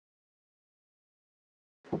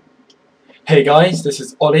Hey guys, this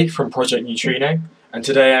is Ollie from Project Neutrino, and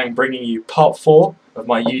today I'm bringing you part 4 of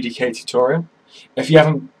my UDK tutorial. If you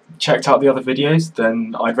haven't checked out the other videos,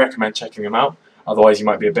 then I'd recommend checking them out, otherwise you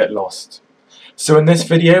might be a bit lost. So in this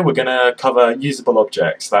video we're going to cover usable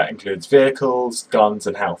objects. That includes vehicles, guns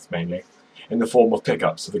and health mainly, in the form of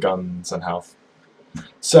pickups of the guns and health.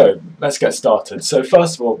 So let's get started. So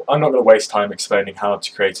first of all, I'm not going to waste time explaining how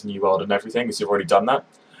to create a new world and everything, as you've already done that.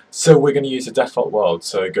 So we're going to use a default world.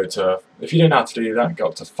 So go to, if you don't know how to do that, go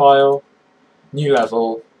up to File, New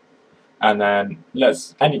Level, and then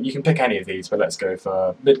you can pick any of these, but let's go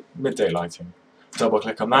for midday lighting. Double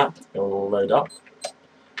click on that, it will load up.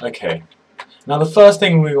 Okay. Now the first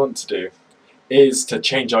thing we want to do is to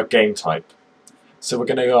change our game type. So we're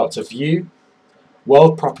going to go up to View,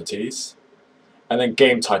 World Properties, and then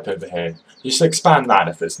Game Type over here. Just expand that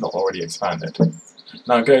if it's not already expanded.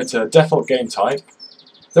 Now go to Default Game Type.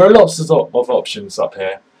 There are lots of options up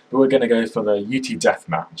here, but we're going to go for the UT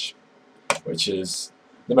Deathmatch, which is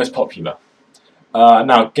the most popular.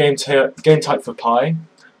 Now, game type for Pi.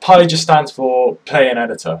 Pi just stands for Play in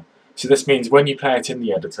Editor. So this means when you play it in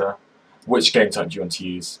the editor, which game type do you want to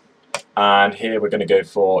use? And here we're going to go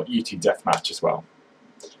for UT Deathmatch as well.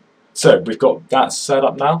 So we've got that set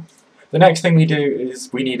up now. The next thing we do is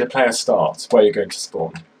we need a player start, where you're going to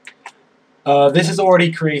spawn. This is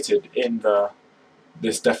already created in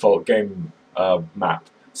this default game map,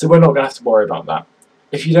 so we're not going to have to worry about that.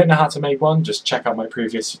 If you don't know how to make one, just check out my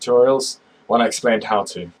previous tutorials when I explained how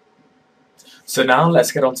to. So now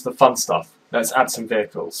let's get on to the fun stuff. Let's add some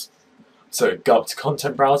vehicles. So go up to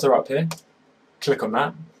Content Browser up here, click on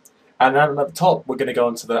that, and then at the top we're going to go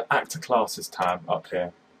onto the Actor Classes tab up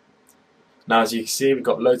here. Now as you can see, we've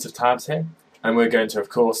got loads of tabs here, and we're going to of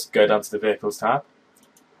course go down to the Vehicles tab,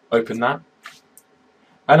 open that.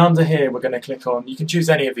 And under here we're going to click on, you can choose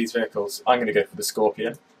any of these vehicles. I'm going to go for the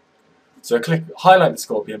Scorpion. So highlight the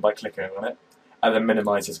Scorpion by clicking on it, and then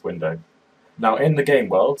minimize this window. Now in the game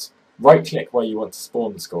world, right click where you want to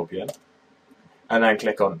spawn the Scorpion, and then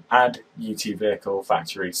click on Add UT Vehicle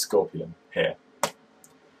Factory Scorpion here.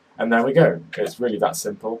 And there we go. It's really that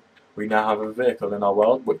simple. We now have a vehicle in our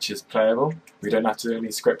world which is playable. We don't have to do any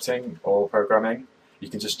scripting or programming. You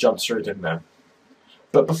can just jump straight in there.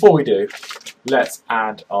 But before we do, let's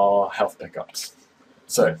add our health pickups.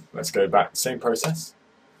 So let's go back, same process.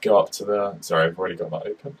 Go up to the, sorry, I've already got that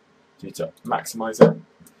open. Need to maximize it.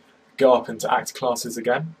 Go up into Actor Classes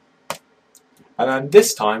again. And then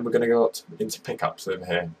this time we're going to go up into pickups over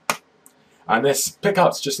here. And this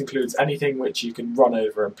pickups just includes anything which you can run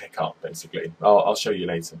over and pick up, basically. I'll show you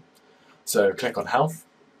later. So click on health.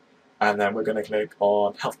 And then we're going to click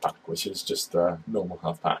on health pack, which is just the normal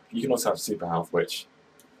health pack. You can also have super health, which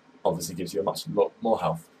obviously gives you a lot more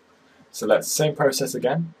health. So let's same process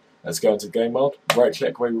again. Let's go into game world, right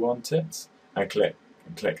click where we want it, and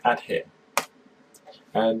click add here.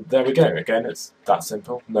 And there we go. Again, it's that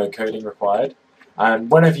simple, no coding required.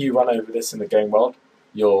 And whenever you run over this in the game world,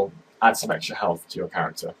 you'll add some extra health to your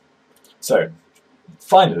character. So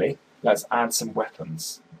finally, let's add some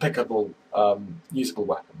weapons, pickable, usable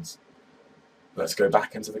weapons. Let's go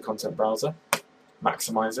back into the content browser,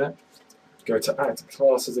 maximize it. Go to Actor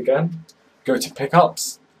Classes again, go to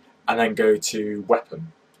Pickups, and then go to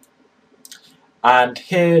Weapon. And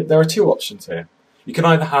here, there are two options here. You can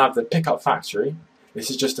either have the Pickup Factory, this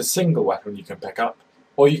is just a single weapon you can pick up,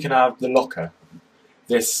 or you can have the Locker.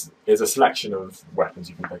 This is a selection of weapons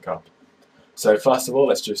you can pick up. So first of all,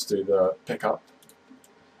 let's just do the Pickup.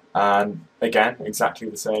 And again, exactly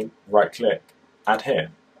the same, right click, add here.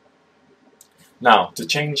 Now, to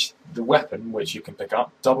change the weapon which you can pick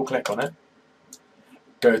up, double click on it.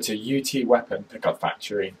 Go to UT Weapon Pickup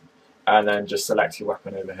Factory, and then just select your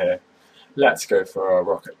weapon over here. Let's go for a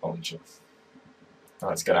rocket launcher. Now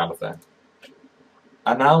let's get out of there.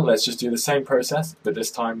 And now let's just do the same process, but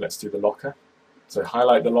this time let's do the locker. So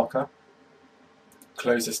highlight the locker,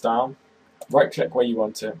 close this down, right click where you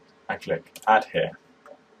want it, and click add here.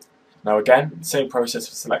 Now again, same process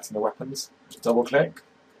for selecting the weapons, double click.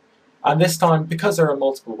 And this time, because there are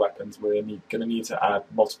multiple weapons, we're going to need to add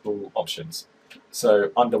multiple options.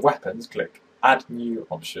 So under Weapons, click Add New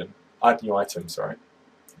Option, Add New Item, sorry.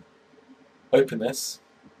 Open this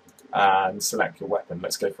and select your weapon.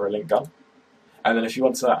 Let's go for a link gun. And then if you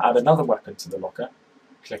want to add another weapon to the locker,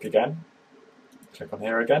 click again, click on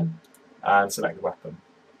here again, and select the weapon.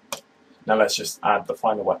 Now let's just add the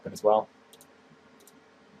final weapon as well,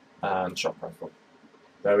 and shock rifle.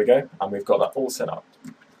 There we go, and we've got that all set up.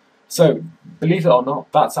 So, believe it or not,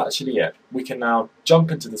 that's actually it. We can now jump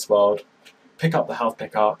into this world, pick up the health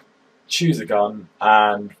pickup, choose a gun,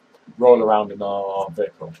 and roll around in our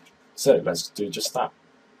vehicle. So let's do just that.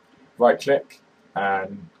 right click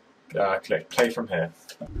and click play from here.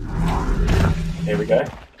 Here we go.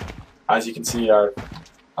 As you can see, at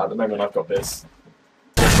the moment I've got this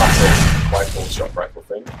massive rifle, shot rifle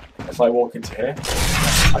thing. If I walk into here,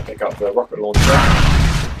 I pick up the rocket launcher.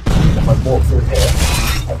 If I walk through here,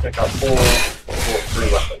 I pick up all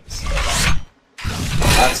 3 weapons.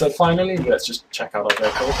 And so finally, let's just check out our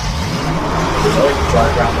vehicle. Here we go,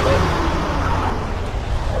 drive around with it.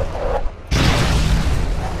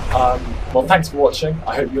 Well, thanks for watching.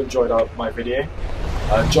 I hope you enjoyed my video.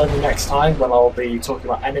 Join me next time when I'll be talking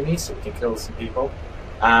about enemies so we can kill some people,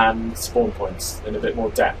 and spawn points in a bit more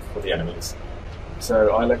depth for the enemies.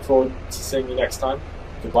 So I look forward to seeing you next time.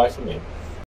 Goodbye from me.